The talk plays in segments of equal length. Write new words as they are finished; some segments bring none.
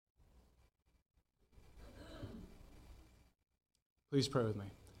Please pray with me.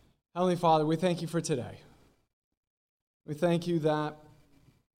 Heavenly Father, we thank you for today. We thank you that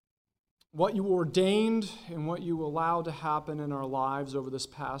what you ordained and what you allowed to happen in our lives over this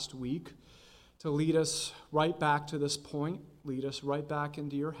past week to lead us right back to this point, lead us right back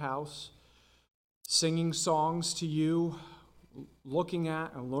into your house, singing songs to you, looking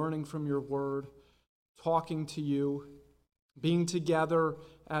at and learning from your word, talking to you, being together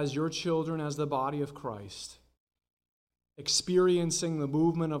as your children, as the body of Christ, experiencing the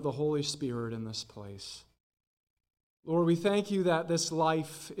movement of the Holy Spirit in this place. Lord, we thank you that this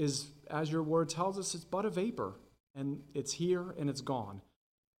life is, as your word tells us, it's but a vapor, and it's here and it's gone.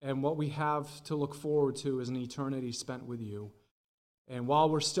 And what we have to look forward to is an eternity spent with you. And while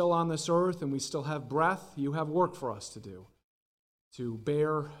we're still on this earth and we still have breath, you have work for us to do, to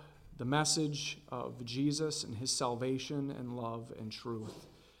bear the message of Jesus and his salvation and love and truth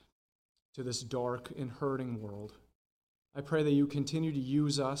to this dark and hurting world. I pray that you continue to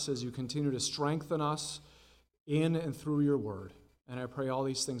use us as you continue to strengthen us in and through your word. And I pray all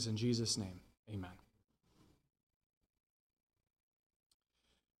these things in Jesus' name. Amen.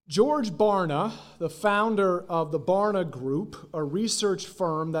 George Barna, the founder of the Barna Group, a research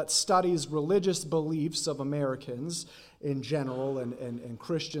firm that studies religious beliefs of Americans in general and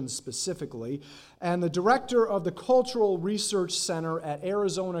Christians specifically, and the director of the Cultural Research Center at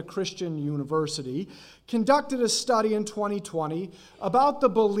Arizona Christian University, conducted a study in 2020 about the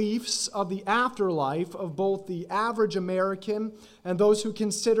beliefs of the afterlife of both the average American and those who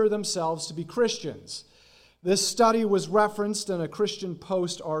consider themselves to be Christians. This study was referenced in a Christian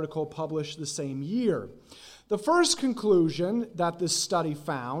Post article published the same year. The first conclusion that this study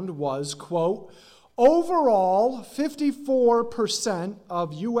found was, quote, overall, 54%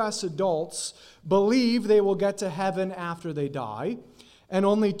 of U.S. adults believe they will get to heaven after they die, and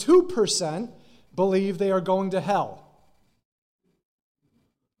only 2% believe they are going to hell.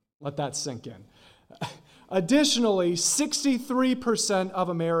 Let that sink in. Additionally, 63% of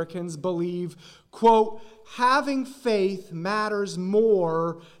Americans believe, quote, having faith matters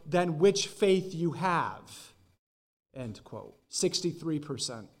more than which faith you have, end quote.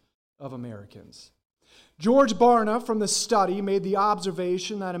 63% of Americans. George Barna from the study made the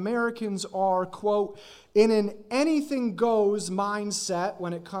observation that Americans are, quote, in an anything-goes mindset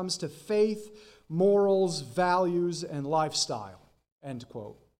when it comes to faith, morals, values, and lifestyle, end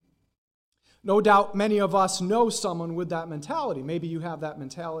quote. No doubt many of us know someone with that mentality. Maybe you have that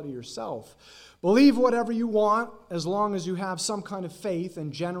mentality yourself. Believe whatever you want as long as you have some kind of faith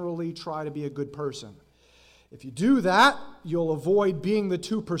and generally try to be a good person. If you do that, you'll avoid being the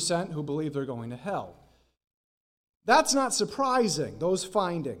 2% who believe they're going to hell. That's not surprising, those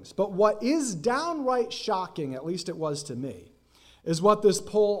findings. But what is downright shocking, at least it was to me, is what this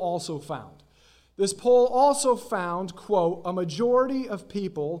poll also found. This poll also found, quote, a majority of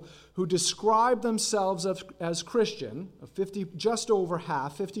people who describe themselves as Christian, just over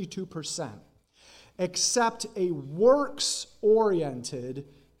half, 52%, accept a works-oriented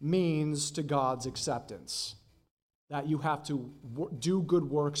means to God's acceptance. That you have to do good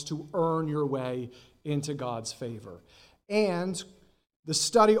works to earn your way into God's favor. And the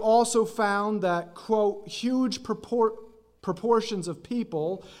study also found that, quote, huge proportions of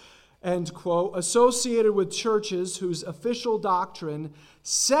people, end quote, associated with churches whose official doctrine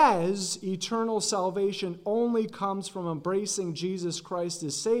says eternal salvation only comes from embracing Jesus Christ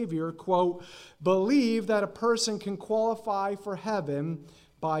as Savior, quote, believe that a person can qualify for heaven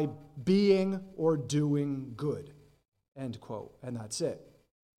by being or doing good, end quote. And that's it.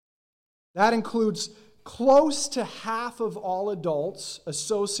 That includes close to half of all adults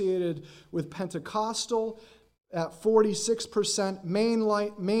associated with Pentecostal at 46%,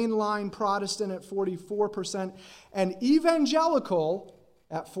 mainline Protestant at 44%, and evangelical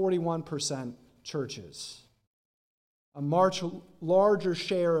at 41% churches. A much larger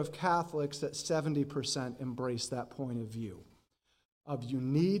share of Catholics at 70% embrace that point of view. Of you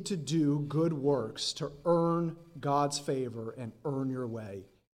need to do good works to earn God's favor and earn your way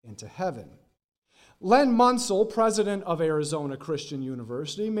into heaven. Len Munsell, president of Arizona Christian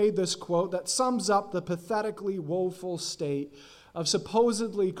University, made this quote that sums up the pathetically woeful state of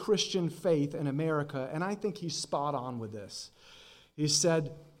supposedly Christian faith in America, and I think he's spot on with this. He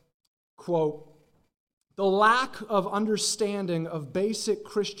said, quote, the lack of understanding of basic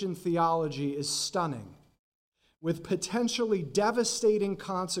Christian theology is stunning, with potentially devastating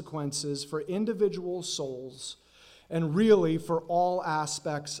consequences for individual souls and really for all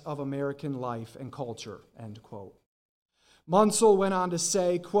aspects of American life and culture, end quote. Munsell went on to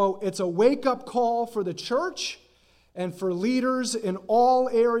say, quote, it's a wake-up call for the church and for leaders in all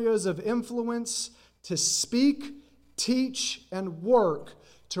areas of influence to speak, teach and work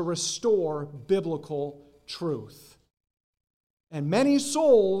to restore biblical truth. And many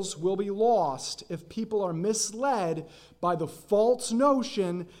souls will be lost if people are misled by the false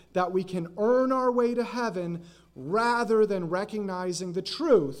notion that we can earn our way to heaven rather than recognizing the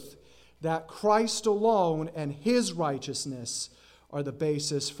truth that Christ alone and his righteousness are the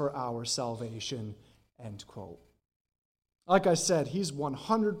basis for our salvation, end quote. Like I said, he's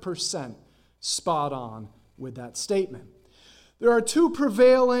 100% spot on with that statement. There are two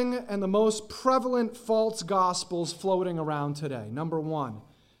prevailing and the most prevalent false gospels floating around today. Number one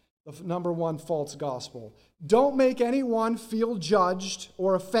false gospel. Don't make anyone feel judged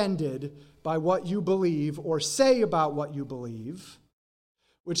or offended by what you believe or say about what you believe,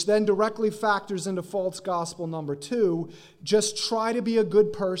 which then directly factors into false gospel number two. Just try to be a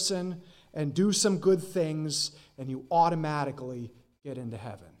good person and do some good things, and you automatically get into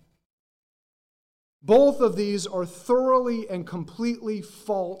heaven. Both of these are thoroughly and completely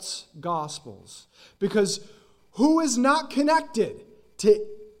false gospels, because who is not connected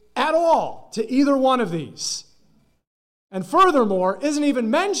at all to either one of these? And furthermore, isn't even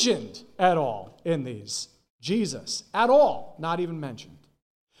mentioned at all in these. Jesus, at all, not even mentioned.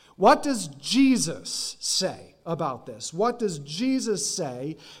 What does Jesus say about this? What does Jesus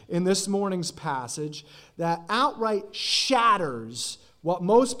say in this morning's passage that outright shatters what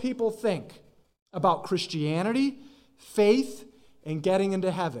most people think about Christianity, faith, and getting into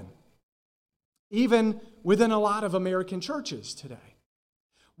heaven, even within a lot of American churches today?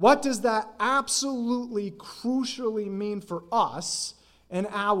 What does that absolutely crucially mean for us and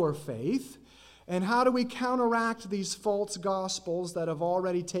our faith? And how do we counteract these false gospels that have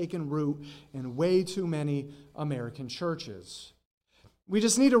already taken root in way too many American churches? We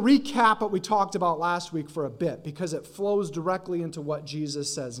just need to recap what we talked about last week for a bit, because it flows directly into what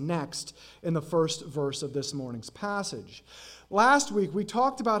Jesus says next in the first verse of this morning's passage. Last week, we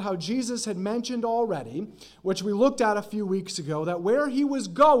talked about how Jesus had mentioned already, which we looked at a few weeks ago, that where he was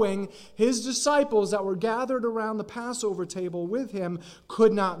going, his disciples that were gathered around the Passover table with him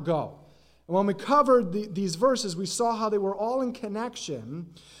could not go. And when we covered these verses, we saw how they were all in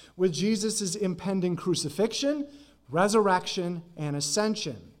connection with Jesus' impending crucifixion, resurrection, and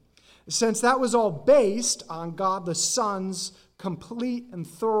ascension. Since that was all based on God the Son's complete and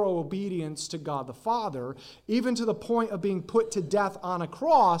thorough obedience to God the Father, even to the point of being put to death on a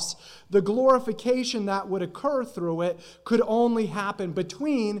cross, the glorification that would occur through it could only happen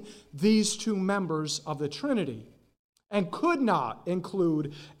between these two members of the Trinity, and could not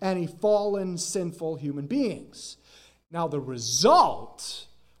include any fallen, sinful human beings. Now, the result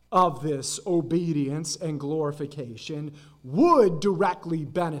of this obedience and glorification would directly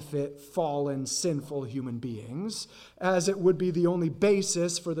benefit fallen, sinful human beings, as it would be the only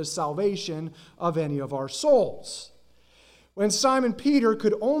basis for the salvation of any of our souls. When Simon Peter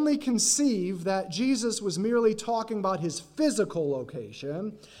could only conceive that Jesus was merely talking about his physical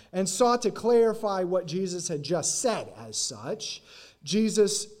location and sought to clarify what Jesus had just said as such,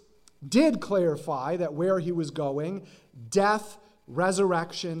 Jesus did clarify that where he was going, death,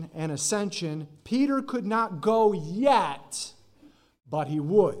 resurrection, and ascension, Peter could not go yet, but he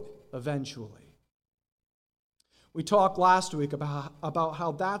would eventually. We talked last week about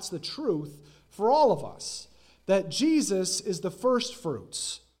how that's the truth for all of us, that Jesus is the first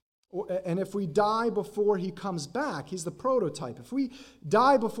fruits. And if we die before he comes back, he's the prototype. If we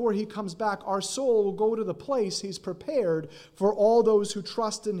die before he comes back, our soul will go to the place he's prepared for all those who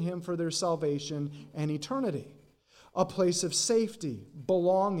trust in him for their salvation and eternity. A place of safety,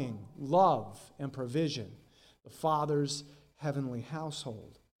 belonging, love, and provision, the Father's heavenly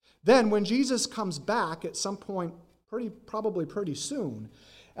household. Then when Jesus comes back at some point, probably pretty soon,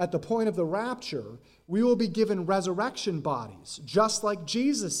 at the point of the rapture, we will be given resurrection bodies, just like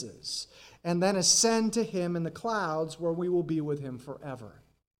Jesus's, and then ascend to him in the clouds where we will be with him forever.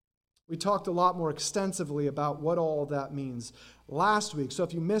 We talked a lot more extensively about what all of that means last week, so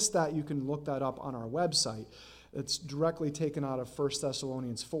if you missed that, you can look that up on our website. It's directly taken out of 1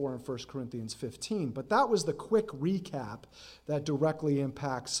 Thessalonians 4 and 1 Corinthians 15. But that was the quick recap that directly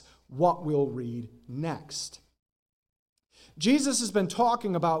impacts what we'll read next. Jesus has been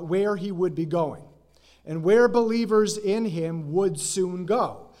talking about where he would be going and where believers in him would soon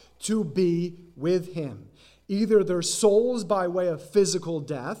go to be with him, either their souls by way of physical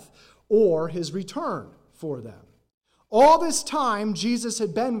death or his return for them. All this time Jesus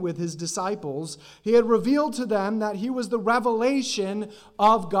had been with his disciples, he had revealed to them that he was the revelation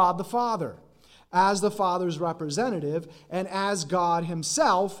of God the Father, as the Father's representative and as God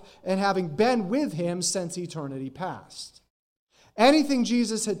himself, and having been with him since eternity past. Anything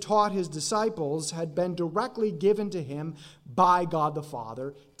Jesus had taught his disciples had been directly given to him by God the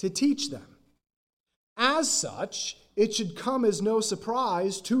Father to teach them. As such, it should come as no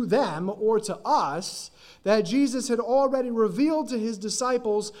surprise to them or to us that Jesus had already revealed to his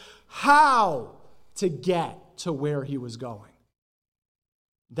disciples how to get to where he was going.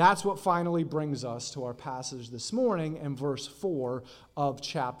 That's what finally brings us to our passage this morning in verse 4 of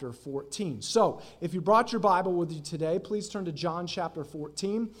chapter 14. So, if you brought your Bible with you today, please turn to John chapter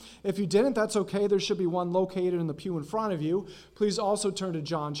 14. If you didn't, that's okay. There should be one located in the pew in front of you. Please also turn to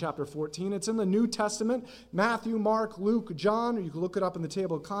John chapter 14. It's in the New Testament. Matthew, Mark, Luke, John. Or you can look it up in the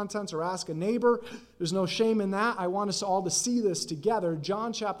table of contents or ask a neighbor. There's no shame in that. I want us all to see this together.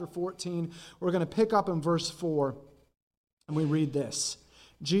 John chapter 14. We're going to pick up in verse 4, and we read this.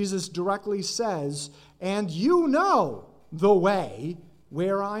 Jesus directly says, "And you know the way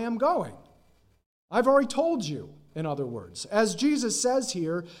where I am going." I've already told you, in other words. As Jesus says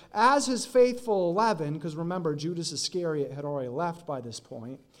here, as his faithful 11, because remember, Judas Iscariot had already left by this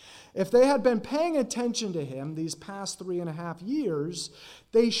point, if they had been paying attention to him these past 3.5 years,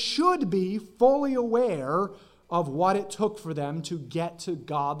 they should be fully aware of what it took for them to get to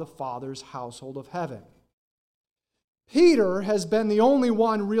God the Father's household of heaven. Peter has been the only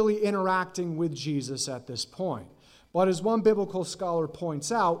one really interacting with Jesus at this point. But as one biblical scholar points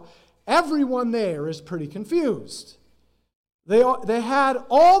out, everyone there is pretty confused. They had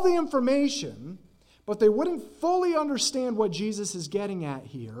all the information, but they wouldn't fully understand what Jesus is getting at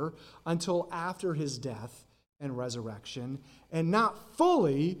here until after his death and resurrection, and not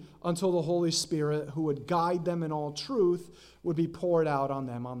fully until the Holy Spirit, who would guide them in all truth, would be poured out on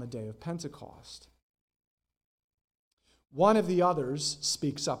them on the day of Pentecost. One of the others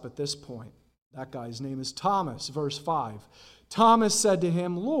speaks up at this point. That guy's name is Thomas, verse 5. Thomas said to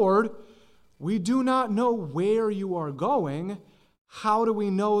him, "Lord, we do not know where you are going. How do we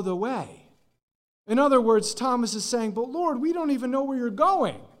know the way?" In other words, Thomas is saying, "But Lord, we don't even know where you're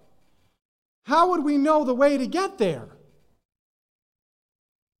going. How would we know the way to get there?"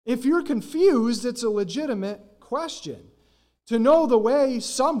 If you're confused, it's a legitimate question. To know the way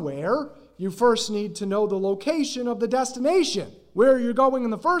somewhere, you first need to know the location of the destination, where you're going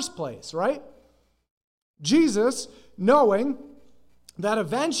in the first place, right? Jesus, knowing that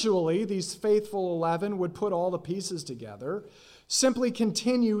eventually these faithful 11 would put all the pieces together, simply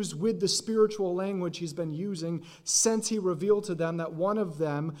continues with the spiritual language he's been using since he revealed to them that one of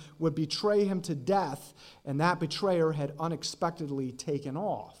them would betray him to death, and that betrayer had unexpectedly taken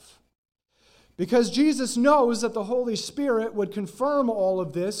off. Because Jesus knows that the Holy Spirit would confirm all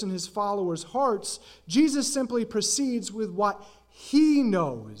of this in his followers' hearts, Jesus simply proceeds with what he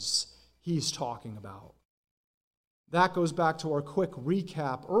knows he's talking about. That goes back to our quick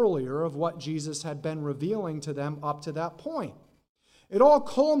recap earlier of what Jesus had been revealing to them up to that point. It all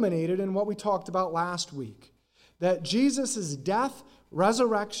culminated in what we talked about last week, that Jesus' death,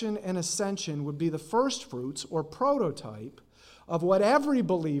 resurrection, and ascension would be the first fruits or prototype of what every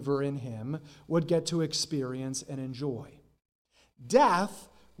believer in him would get to experience and enjoy. Death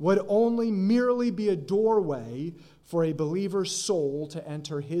would only merely be a doorway for a believer's soul to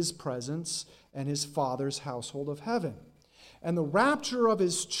enter his presence and his Father's household of heaven. And the rapture of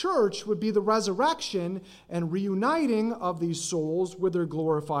his church would be the resurrection and reuniting of these souls with their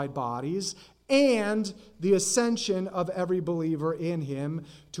glorified bodies, and the ascension of every believer in him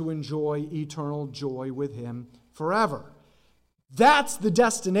to enjoy eternal joy with him forever. That's the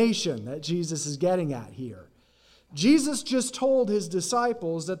destination that Jesus is getting at here. Jesus just told his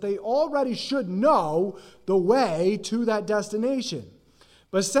disciples that they already should know the way to that destination.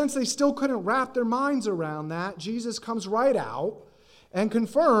 But since they still couldn't wrap their minds around that, Jesus comes right out and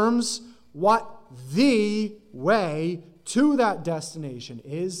confirms what the way to that destination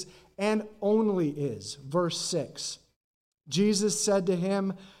is and only is. Verse 6, Jesus said to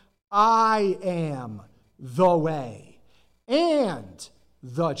him, "I am the way and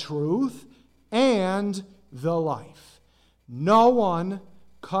the truth and the life. No one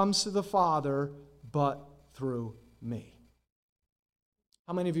comes to the Father but through me."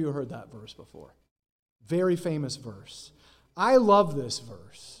 How many of you have heard that verse before? Very famous verse. I love this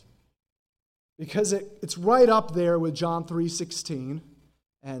verse because it's right up there with John 3:16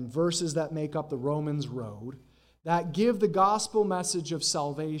 and verses that make up the Romans road that give the gospel message of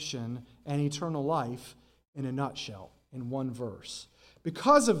salvation and eternal life in a nutshell, in one verse.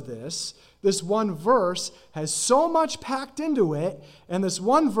 Because of this one verse has so much packed into it, and this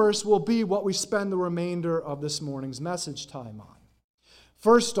one verse will be what we spend the remainder of this morning's message time on.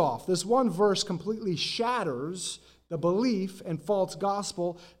 First off, this one verse completely shatters the belief and false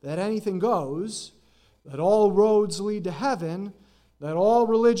gospel that anything goes, that all roads lead to heaven, that all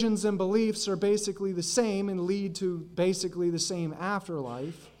religions and beliefs are basically the same and lead to basically the same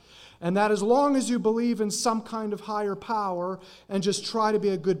afterlife, and that as long as you believe in some kind of higher power and just try to be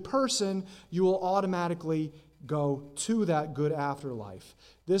a good person, you will automatically go to that good afterlife.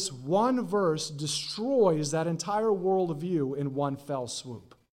 This one verse destroys that entire worldview in one fell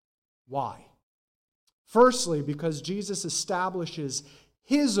swoop. Why? Firstly, because Jesus establishes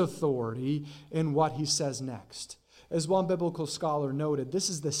his authority in what he says next. As one biblical scholar noted, this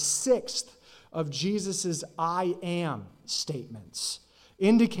is the sixth of Jesus' I am statements,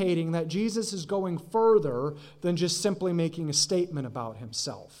 indicating that Jesus is going further than just simply making a statement about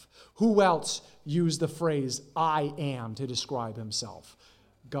himself. Who else used the phrase I am to describe himself?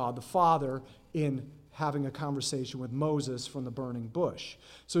 God the Father in having a conversation with Moses from the burning bush.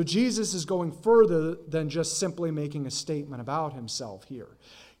 So Jesus is going further than just simply making a statement about himself here.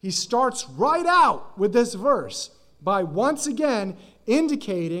 He starts right out with this verse by once again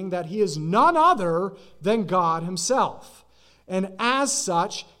indicating that he is none other than God himself, and as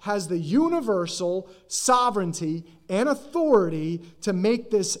such has the universal sovereignty and authority to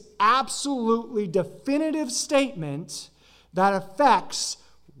make this absolutely definitive statement that affects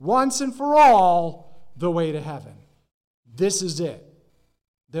once and for all the way to heaven. This is it.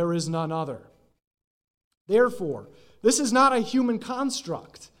 There is none other. Therefore, this is not a human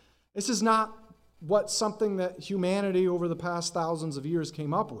construct. This is not something that humanity over the past thousands of years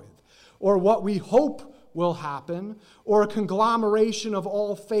came up with, or what we hope will happen, or a conglomeration of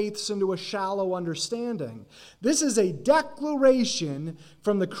all faiths into a shallow understanding. This is a declaration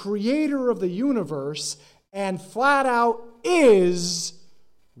from the creator of the universe, and flat out is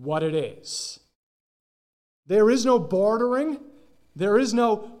what it is. There is no bartering. There is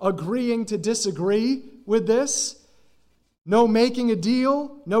no agreeing to disagree with this. No making a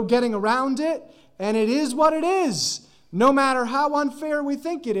deal. No getting around it. And it is what it is, no matter how unfair we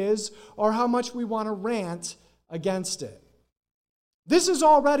think it is or how much we want to rant against it. This is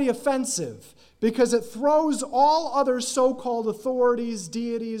already offensive because it throws all other so-called authorities,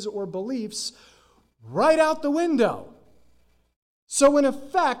 deities, or beliefs right out the window. So in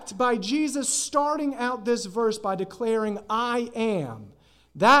effect, by Jesus starting out this verse by declaring, I am,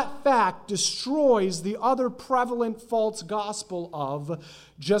 that fact destroys the other prevalent false gospel of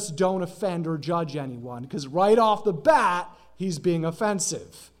just don't offend or judge anyone, because right off the bat, he's being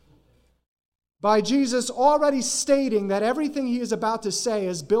offensive. By Jesus already stating that everything he is about to say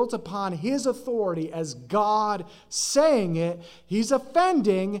is built upon his authority as God saying it, he's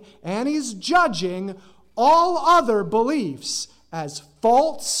offending and he's judging all other beliefs as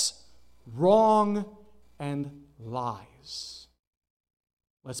false, wrong, and lies.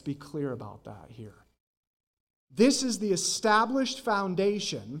 Let's be clear about that here. This is the established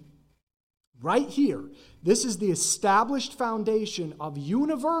foundation, right here. This is the established foundation of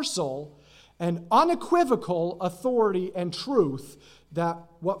universal and unequivocal authority and truth that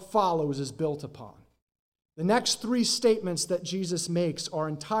what follows is built upon. The next three statements that Jesus makes are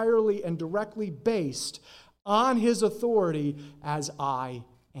entirely and directly based on his authority as I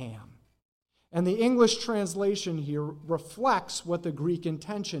am. And the English translation here reflects what the Greek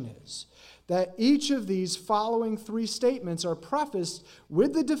intention is. That each of these following three statements are prefaced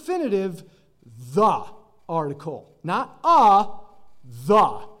with the definitive the article. Not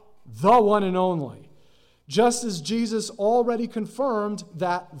the one and only. Just as Jesus already confirmed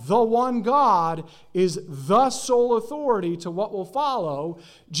that the one God is the sole authority to what will follow,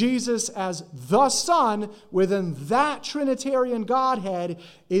 Jesus as the Son within that Trinitarian Godhead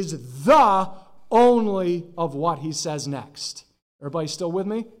is the only of what he says next. Everybody still with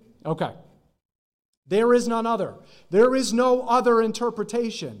me? Okay. There is none other. There is no other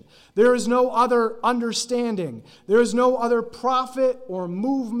interpretation. There is no other understanding. There is no other prophet or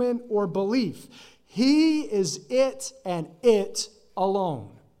movement or belief. He is it and it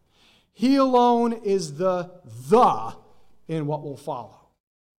alone. He alone is the in what will follow.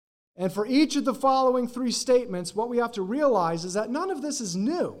 And for each of the following three statements, what we have to realize is that none of this is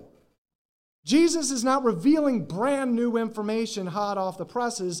new. Jesus is not revealing brand new information hot off the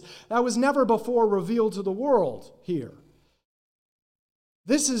presses that was never before revealed to the world here.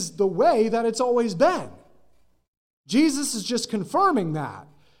 This is the way that it's always been. Jesus is just confirming that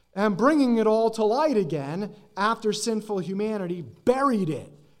and bringing it all to light again after sinful humanity buried it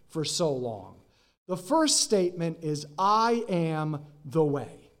for so long. The first statement is, I am the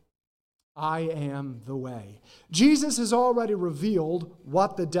way. I am the way. Jesus has already revealed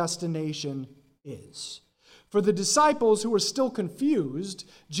what the destination is. For the disciples who are still confused,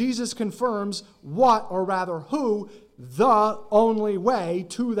 Jesus confirms what, or rather who, the only way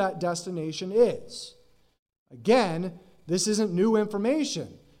to that destination is. Again, this isn't new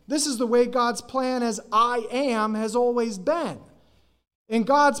information. This is the way God's plan as I am has always been. In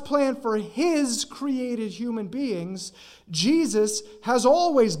God's plan for his created human beings, Jesus has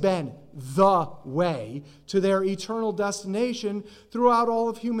always been the way to their eternal destination throughout all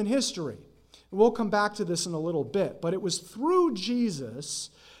of human history. We'll come back to this in a little bit, but it was through Jesus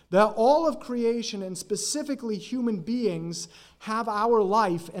that all of creation, and specifically human beings, have our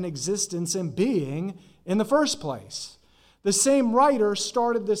life and existence and being in the first place. The same writer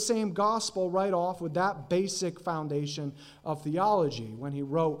started the same gospel right off with that basic foundation of theology when he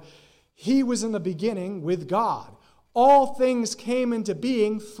wrote, "He was in the beginning with God. All things came into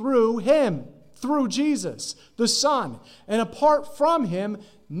being through him," through Jesus, the Son. "And apart from him,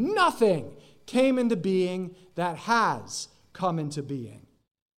 nothing came into being that has come into being."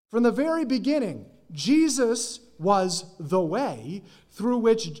 From the very beginning, Jesus was the way through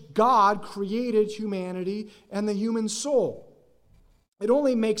which God created humanity and the human soul. It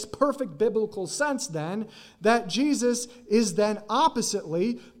only makes perfect biblical sense then that Jesus is then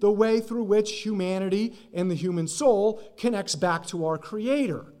oppositely the way through which humanity and the human soul connects back to our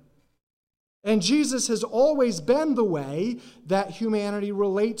Creator. And Jesus has always been the way that humanity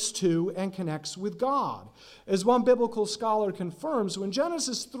relates to and connects with God. As one biblical scholar confirms, when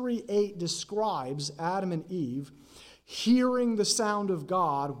Genesis 3:8 describes Adam and Eve hearing the sound of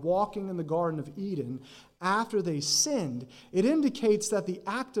God walking in the Garden of Eden after they sinned, it indicates that the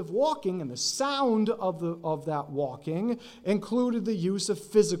act of walking and the sound of that walking included the use of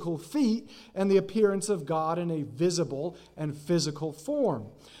physical feet and the appearance of God in a visible and physical form.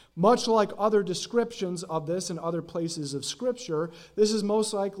 Much like other descriptions of this in other places of Scripture, this is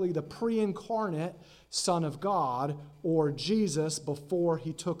most likely the pre-incarnate Son of God, or Jesus, before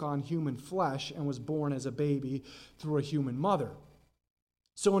he took on human flesh and was born as a baby through a human mother.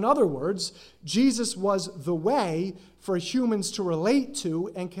 So in other words, Jesus was the way for humans to relate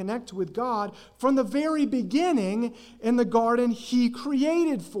to and connect with God from the very beginning in the garden he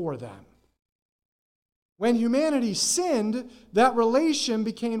created for them. When humanity sinned, that relation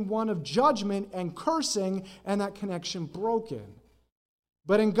became one of judgment and cursing, and that connection broken.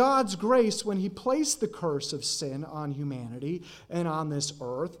 But in God's grace, when he placed the curse of sin on humanity and on this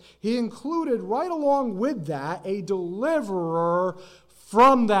earth, he included right along with that a deliverer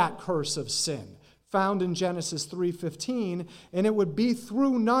from that curse of sin, found in Genesis 3:15, and it would be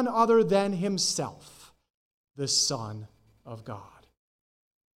through none other than himself, the Son of God.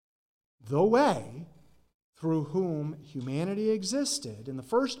 The way through whom humanity existed in the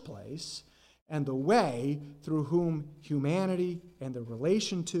first place, and the way through whom humanity and the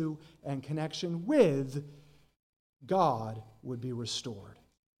relation to and connection with God would be restored.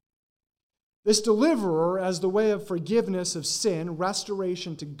 This deliverer, as the way of forgiveness of sin,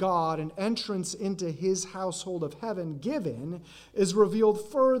 restoration to God, and entrance into his household of heaven given, is revealed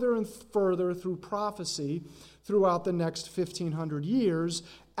further and further through prophecy throughout the next 1,500 years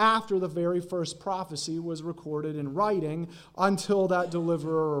after the very first prophecy was recorded in writing until that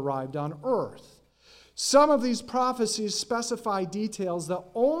deliverer arrived on earth. Some of these prophecies specify details that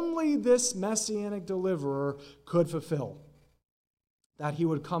only this messianic deliverer could fulfill. That he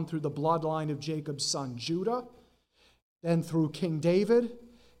would come through the bloodline of Jacob's son Judah, then through King David,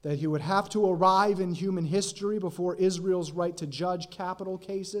 that he would have to arrive in human history before Israel's right to judge capital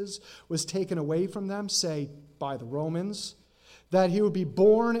cases was taken away from them, say, by the Romans, that he would be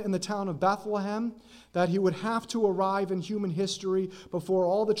born in the town of Bethlehem, that he would have to arrive in human history before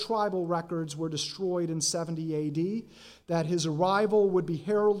all the tribal records were destroyed in 70 AD, that his arrival would be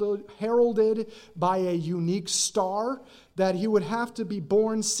heralded by a unique star, that he would have to be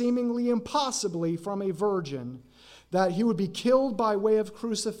born seemingly impossibly from a virgin, that he would be killed by way of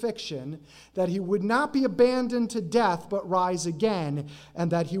crucifixion, that he would not be abandoned to death but rise again, and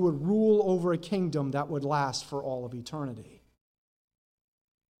that he would rule over a kingdom that would last for all of eternity.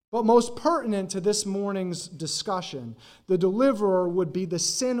 But most pertinent to this morning's discussion, the deliverer would be the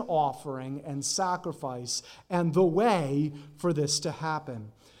sin offering and sacrifice and the way for this to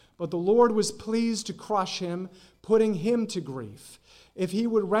happen. But the Lord was pleased to crush him, putting him to grief, if he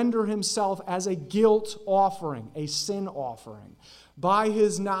would render himself as a guilt offering, a sin offering. By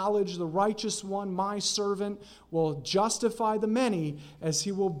his knowledge, the righteous one, my servant, will justify the many as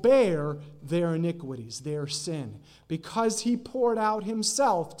he will bear their iniquities, their sin, because he poured out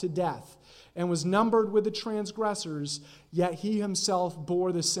himself to death and was numbered with the transgressors, yet he himself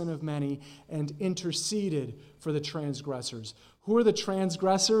bore the sin of many and interceded for the transgressors. Who are the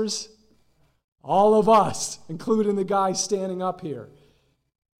transgressors? All of us, including the guy standing up here.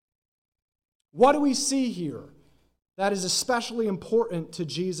 What do we see here that is especially important to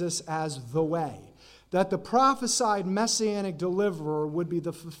Jesus as the way? that the prophesied messianic deliverer would be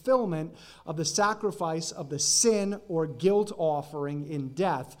the fulfillment of the sacrifice of the sin or guilt offering in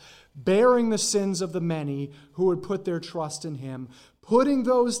death, bearing the sins of the many who would put their trust in him, putting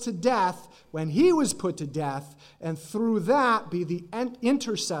those to death when he was put to death, and through that be the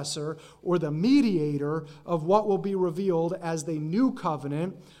intercessor or the mediator of what will be revealed as the new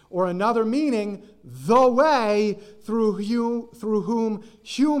covenant, or another meaning, the way through whom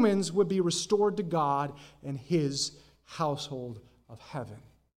humans would be restored to God and his household of heaven.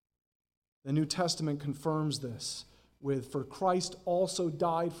 The New Testament confirms this with, "For Christ also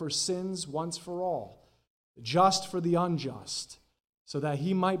died for sins once for all, the just for the unjust, so that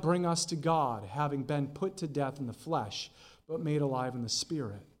he might bring us to God, having been put to death in the flesh, but made alive in the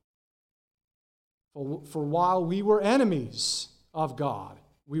Spirit. For while we were enemies of God,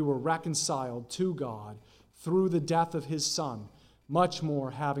 we were reconciled to God through the death of his Son. Much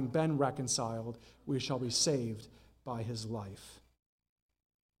more, having been reconciled, we shall be saved by his life."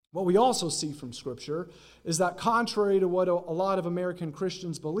 What we also see from Scripture is that contrary to what a lot of American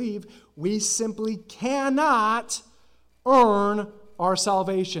Christians believe, we simply cannot earn our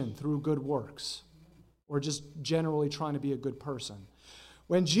salvation through good works or just generally trying to be a good person.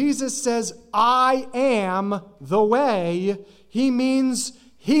 When Jesus says, "I am the way," he means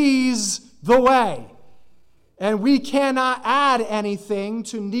he's the way. And we cannot add anything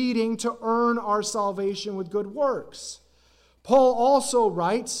to needing to earn our salvation with good works. Paul also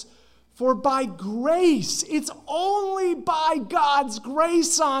writes, "For by grace, it's only by God's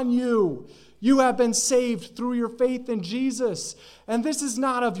grace on you, you have been saved through your faith in Jesus. And this is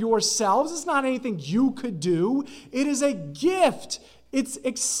not of yourselves. It's not anything you could do. It is a gift. It's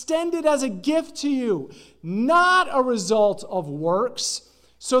extended as a gift to you, not a result of works,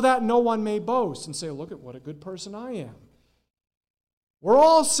 so that no one may boast and say, 'Look at what a good person I am.'" We're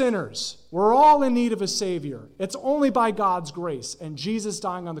all sinners. We're all in need of a Savior. It's only by God's grace and Jesus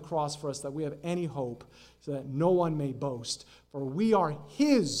dying on the cross for us that we have any hope, so that no one may boast. For we are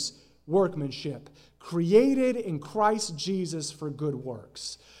his workmanship, created in Christ Jesus for good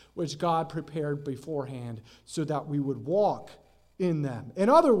works, which God prepared beforehand so that we would walk in them. In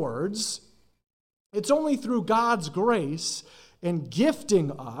other words, it's only through God's grace and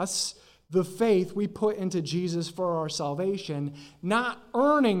gifting us the faith we put into Jesus for our salvation, not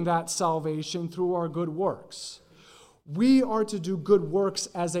earning that salvation through our good works. We are to do good works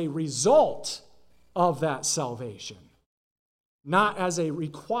as a result of that salvation, not as a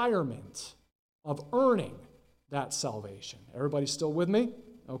requirement of earning that salvation. Everybody still with me?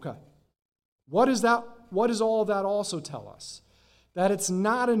 Okay. What does all of that also tell us? That it's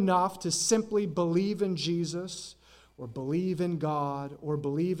not enough to simply believe in Jesus or believe in God or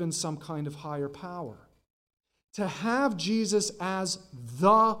believe in some kind of higher power. To have Jesus as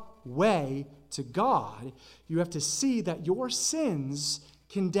the way to God, you have to see that your sins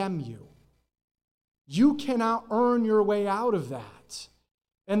condemn you. You cannot earn your way out of that.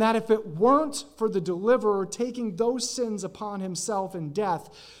 And that if it weren't for the deliverer taking those sins upon himself in death,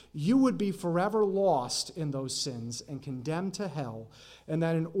 you would be forever lost in those sins and condemned to hell. And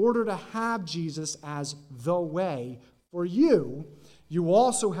that in order to have Jesus as the way for you, you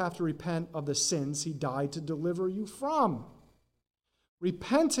also have to repent of the sins he died to deliver you from.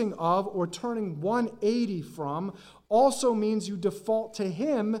 Repenting of or turning 180 from also means you default to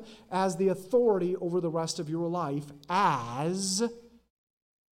him as the authority over the rest of your life, as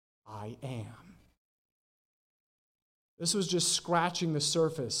I am. This was just scratching the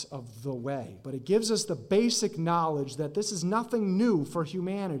surface of the way, but it gives us the basic knowledge that this is nothing new for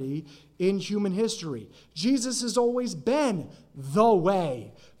humanity in human history. Jesus has always been the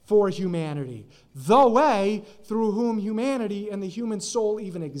way for humanity, the way through whom humanity and the human soul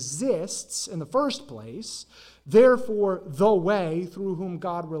even exists in the first place, therefore the way through whom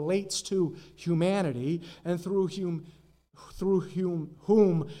God relates to humanity and through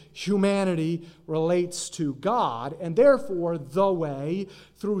whom humanity relates to God, and therefore the way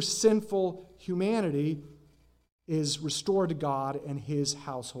through sinful humanity is restored to God and his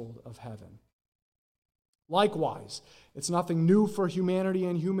household of heaven. Likewise, it's nothing new for humanity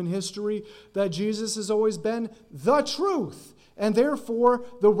and human history that Jesus has always been the truth, and therefore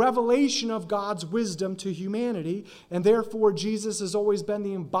the revelation of God's wisdom to humanity, and therefore Jesus has always been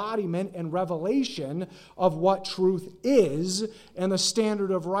the embodiment and revelation of what truth is and the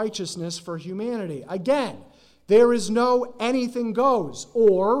standard of righteousness for humanity. Again, there is no anything goes,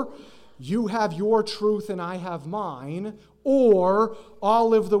 or you have your truth and I have mine, or I'll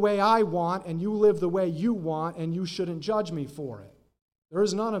live the way I want and you live the way you want and you shouldn't judge me for it. There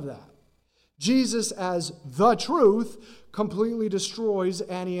is none of that. Jesus as the truth completely destroys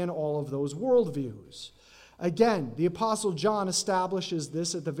any and all of those worldviews. Again, the Apostle John establishes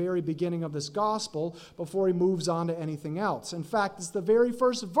this at the very beginning of this gospel before he moves on to anything else. In fact, it's the very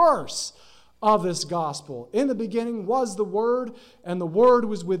first verse of this gospel. In the beginning was the Word, and the Word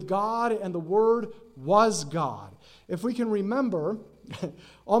was with God, and the Word was God. If we can remember,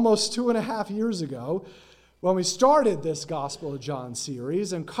 almost 2.5 years ago, when we started this Gospel of John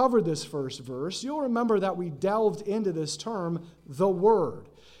series and covered this first verse, you'll remember that we delved into this term, the Word.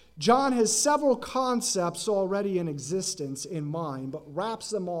 John has several concepts already in existence in mind, but wraps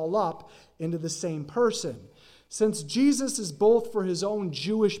them all up into the same person. Since Jesus is both for his own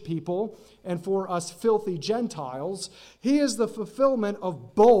Jewish people and for us filthy Gentiles, he is the fulfillment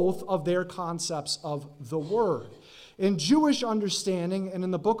of both of their concepts of the Word. In Jewish understanding and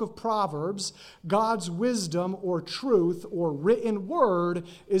in the book of Proverbs, God's wisdom or truth or written word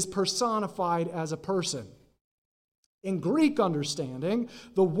is personified as a person. In Greek understanding,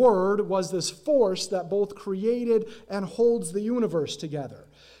 the Word was this force that both created and holds the universe together.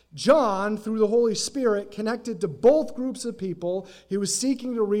 John, through the Holy Spirit, connected to both groups of people he was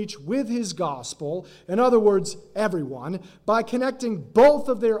seeking to reach with his gospel, in other words, everyone, by connecting both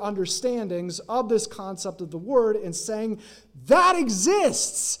of their understandings of this concept of the Word and saying, that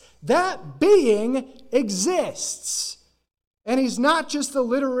exists, that being exists. And he's not just the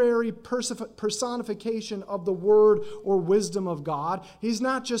literary personification of the word or wisdom of God. He's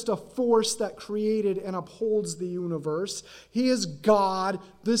not just a force that created and upholds the universe. He is God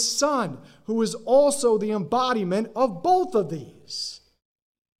the Son, who is also the embodiment of both of these.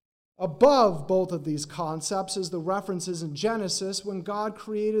 Above both of these concepts is the references in Genesis. When God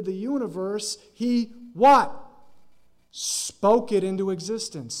created the universe, he what? Spoke it into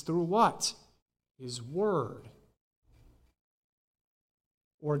existence. Through what? His word.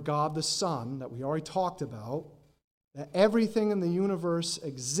 Or God the Son, that we already talked about, that everything in the universe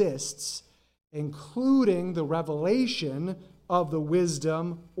exists, including the revelation of the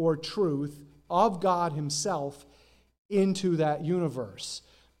wisdom or truth of God himself into that universe.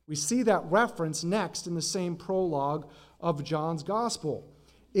 We see that reference next in the same prologue of John's Gospel.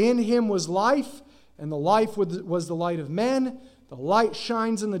 In him was life, and the life was the light of men. The light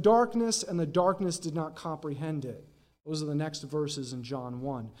shines in the darkness, and the darkness did not comprehend it. Those are the next verses in John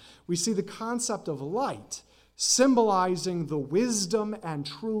 1. We see the concept of light symbolizing the wisdom and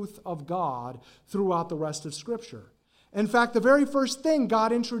truth of God throughout the rest of Scripture. In fact, the very first thing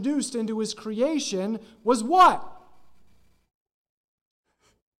God introduced into his creation was what?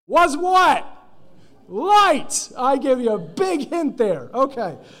 Was what? Light. I give you a big hint there.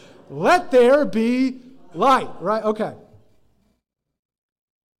 Okay. Let there be light, right? Okay.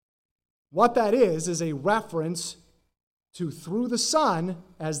 What that is a reference to, through the Son,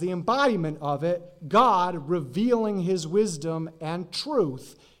 as the embodiment of it, God revealing his wisdom and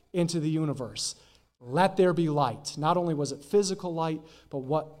truth into the universe. Let there be light. Not only was it physical light, but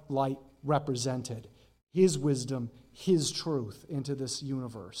what light represented. His wisdom, his truth into this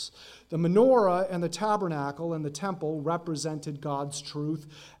universe. The menorah and the tabernacle and the temple represented God's truth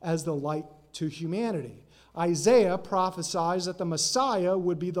as the light to humanity. Isaiah prophesies that the Messiah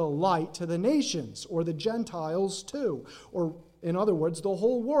would be the light to the nations, or the Gentiles too, or in other words, the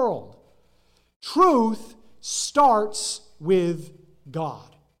whole world. Truth starts with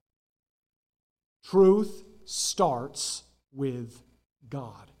God. Truth starts with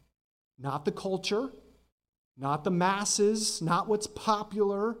God. Not the culture, not the masses, not what's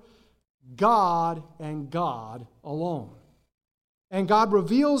popular. God and God alone. And God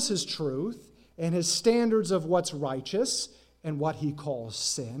reveals his truth and his standards of what's righteous and what he calls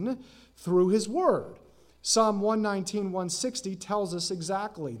sin through his word. Psalm 119, 160 tells us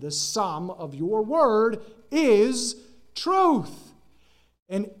exactly, the sum of your word is truth.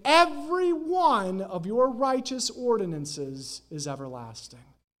 And every one of your righteous ordinances is everlasting.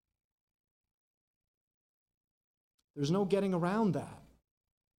 There's no getting around that.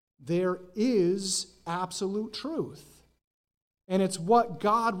 There is absolute truth. And it's what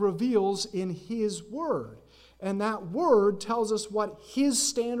God reveals in his word. And that word tells us what his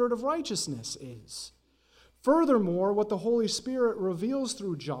standard of righteousness is. Furthermore, what the Holy Spirit reveals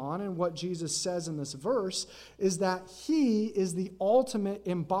through John and what Jesus says in this verse is that he is the ultimate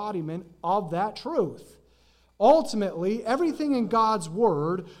embodiment of that truth. Ultimately, everything in God's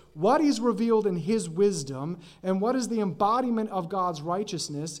word, what he's revealed in his wisdom, and what is the embodiment of God's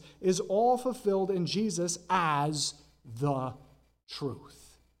righteousness is all fulfilled in Jesus as the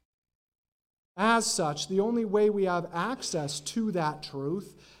truth. As such, the only way we have access to that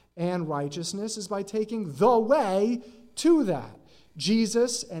truth and righteousness is by taking the way to that.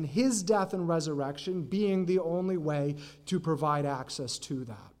 Jesus and his death and resurrection being the only way to provide access to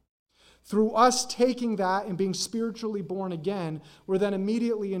that. Through us taking that and being spiritually born again, we're then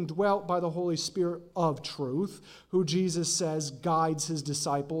immediately indwelt by the Holy Spirit of truth, who Jesus says guides his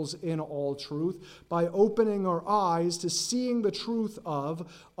disciples in all truth, by opening our eyes to seeing the truth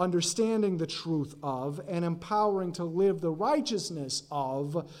of, understanding the truth of, and empowering to live the righteousness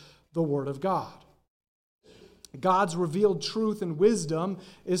of the Word of God. God's revealed truth and wisdom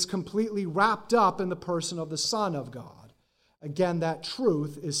is completely wrapped up in the person of the Son of God. Again, that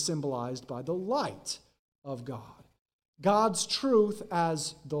truth is symbolized by the light of God. God's truth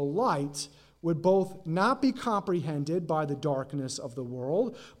as the light would both not be comprehended by the darkness of the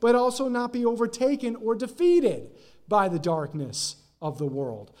world, but also not be overtaken or defeated by the darkness of the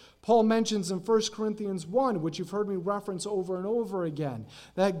world. Paul mentions in 1 Corinthians 1, which you've heard me reference over and over again,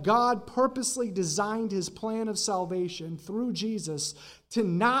 that God purposely designed his plan of salvation through Jesus to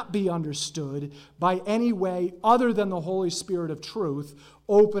not be understood by any way other than the Holy Spirit of truth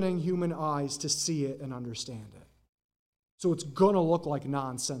opening human eyes to see it and understand it. So it's going to look like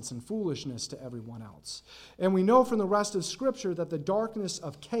nonsense and foolishness to everyone else. And we know from the rest of Scripture that the darkness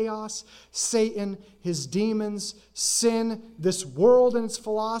of chaos, Satan, his demons, sin, this world and its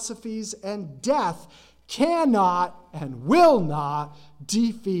philosophies, and death cannot and will not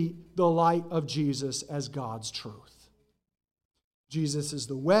defeat the light of Jesus as God's truth. Jesus is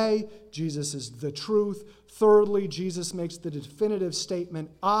the way. Jesus is the truth. Thirdly, Jesus makes the definitive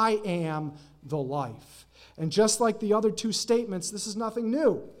statement, I am the life. And just like the other two statements, this is nothing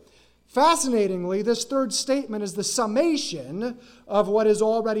new. Fascinatingly, this third statement is the summation of what has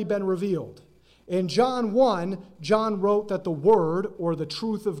already been revealed. In John 1, John wrote that the Word, or the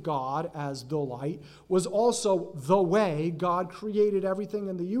truth of God as the light, was also the way God created everything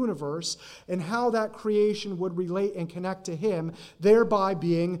in the universe and how that creation would relate and connect to him, thereby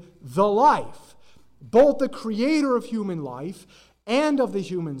being the life. Both the creator of human life and of the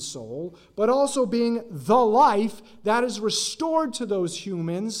human soul, but also being the life that is restored to those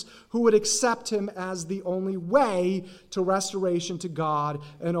humans who would accept him as the only way to restoration to God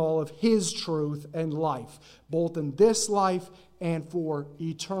and all of his truth and life, both in this life and for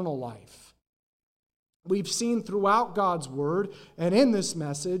eternal life. We've seen throughout God's Word and in this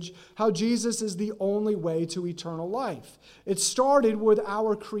message how Jesus is the only way to eternal life. It started with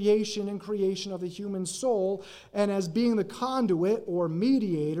our creation and creation of the human soul, and as being the conduit or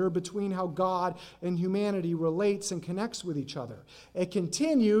mediator between how God and humanity relates and connects with each other. It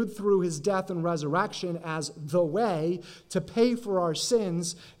continued through his death and resurrection as the way to pay for our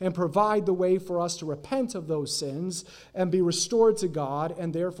sins and provide the way for us to repent of those sins and be restored to God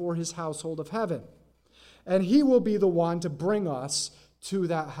and therefore his household of heaven. And he will be the one to bring us to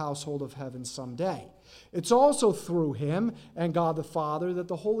that household of heaven someday. It's also through him and God the Father that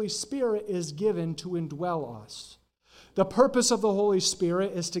the Holy Spirit is given to indwell us. The purpose of the Holy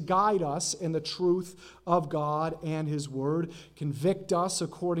Spirit is to guide us in the truth of God and his word, convict us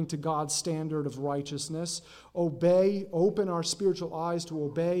according to God's standard of righteousness, open our spiritual eyes to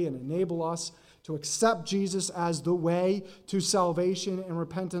obey and enable us to accept Jesus as the way to salvation and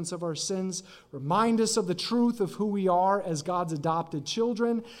repentance of our sins, remind us of the truth of who we are as God's adopted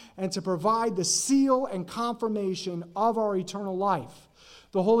children, and to provide the seal and confirmation of our eternal life.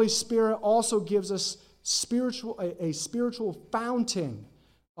 The Holy Spirit also gives us a spiritual fountain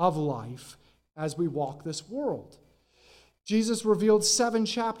of life as we walk this world. Jesus revealed 7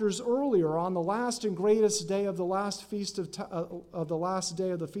 chapters earlier on the last and greatest day of the last feast of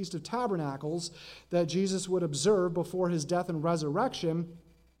the Feast of Tabernacles that Jesus would observe before his death and resurrection.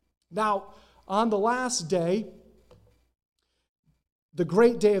 Now, on the last day, the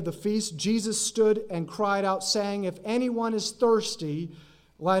great day of the feast, Jesus stood and cried out, saying, "If anyone is thirsty,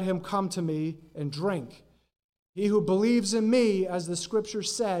 let him come to me and drink. He who believes in me, as the scripture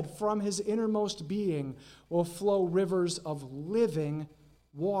said, from his innermost being will flow rivers of living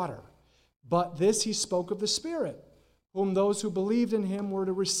water." But this he spoke of the Spirit, whom those who believed in him were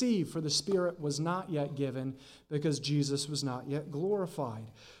to receive, for the Spirit was not yet given, because Jesus was not yet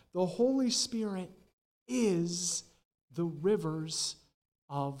glorified. The Holy Spirit is the rivers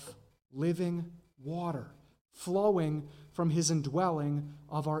of living water, flowing from his indwelling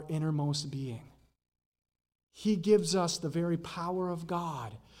of our innermost being. He gives us the very power of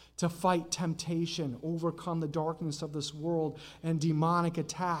God to fight temptation, overcome the darkness of this world and demonic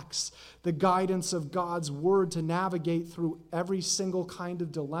attacks, the guidance of God's word to navigate through every single kind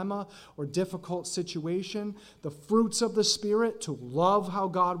of dilemma or difficult situation, the fruits of the Spirit to love how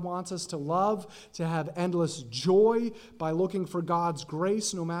God wants us to love, to have endless joy by looking for God's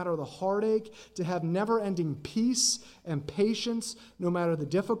grace no matter the heartache, to have never-ending peace and patience no matter the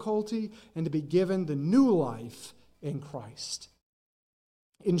difficulty, and to be given the new life in Christ.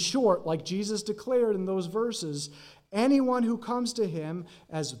 In short, like Jesus declared in those verses, anyone who comes to him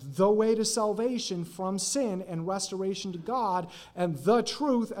as the way to salvation from sin and restoration to God, and the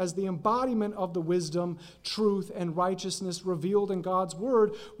truth as the embodiment of the wisdom, truth, and righteousness revealed in God's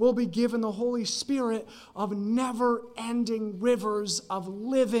word, will be given the Holy Spirit of never-ending rivers of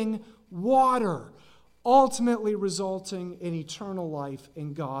living water, ultimately resulting in eternal life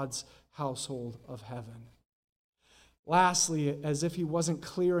in God's household of heaven. Lastly, as if he wasn't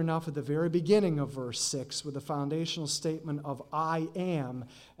clear enough at the very beginning of verse 6 with the foundational statement of I am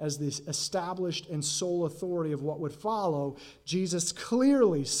as the established and sole authority of what would follow, Jesus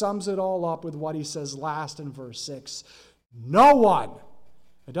clearly sums it all up with what he says last in verse 6. No one,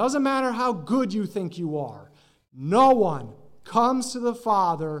 it doesn't matter how good you think you are, no one comes to the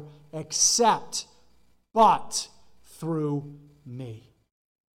Father except but through me.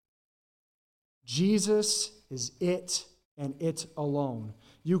 Jesus is it and it alone.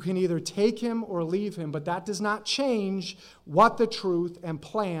 You can either take him or leave him, but that does not change what the truth and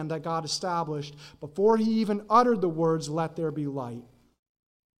plan that God established before he even uttered the words, "Let there be light,"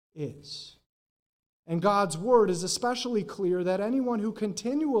 is. And God's word is especially clear that anyone who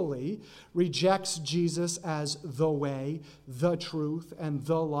continually rejects Jesus as the way, the truth, and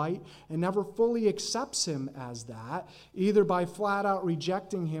the light, and never fully accepts him as that, either by flat out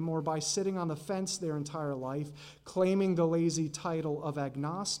rejecting him or by sitting on the fence their entire life, claiming the lazy title of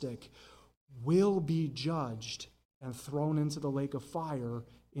agnostic, will be judged and thrown into the lake of fire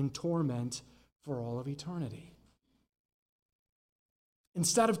in torment for all of eternity.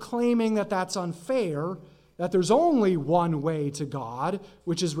 Instead of claiming that that's unfair, that there's only one way to God,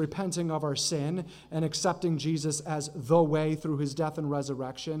 which is repenting of our sin and accepting Jesus as the way through his death and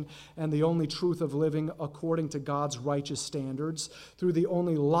resurrection, and the only truth of living according to God's righteous standards, through the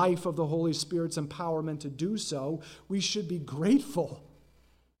only life of the Holy Spirit's empowerment to do so, we should be grateful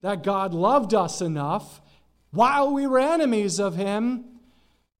that God loved us enough while we were enemies of him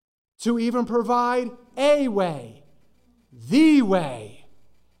to even provide a way, the way,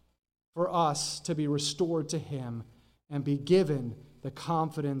 for us to be restored to him and be given the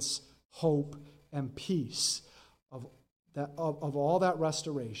confidence, hope, and peace of all that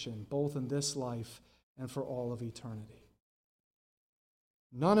restoration, both in this life and for all of eternity.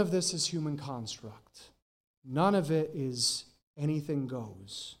 None of this is human construct. None of it is anything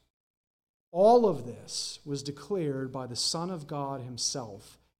goes. All of this was declared by the Son of God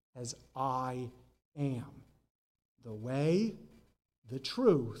himself as I am, the way, the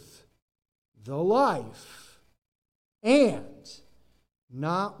truth, the life, and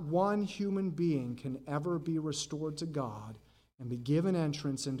not one human being can ever be restored to God and be given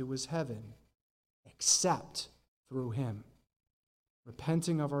entrance into his heaven except through him,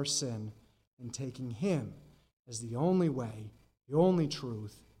 repenting of our sin and taking him as the only way, the only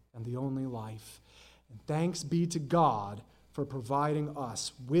truth, and the only life. And thanks be to God for providing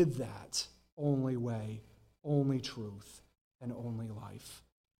us with that only way, only truth, and only life.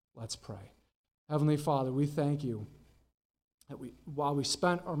 Let's pray. Heavenly Father, we thank you that while we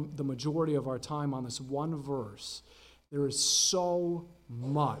spent the majority of our time on this one verse, there is so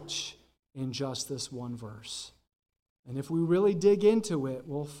much in just this one verse. And if we really dig into it,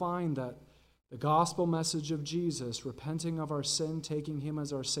 we'll find that the gospel message of Jesus, repenting of our sin, taking him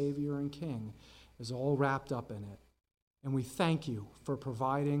as our Savior and King, is all wrapped up in it. And we thank you for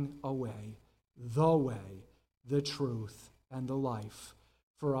providing a way, the truth, and the life,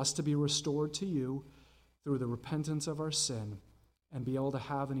 for us to be restored to you through the repentance of our sin and be able to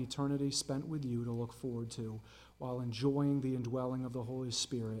have an eternity spent with you to look forward to while enjoying the indwelling of the Holy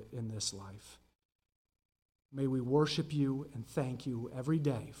Spirit in this life. May we worship you and thank you every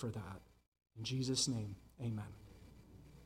day for that. In Jesus' name, amen.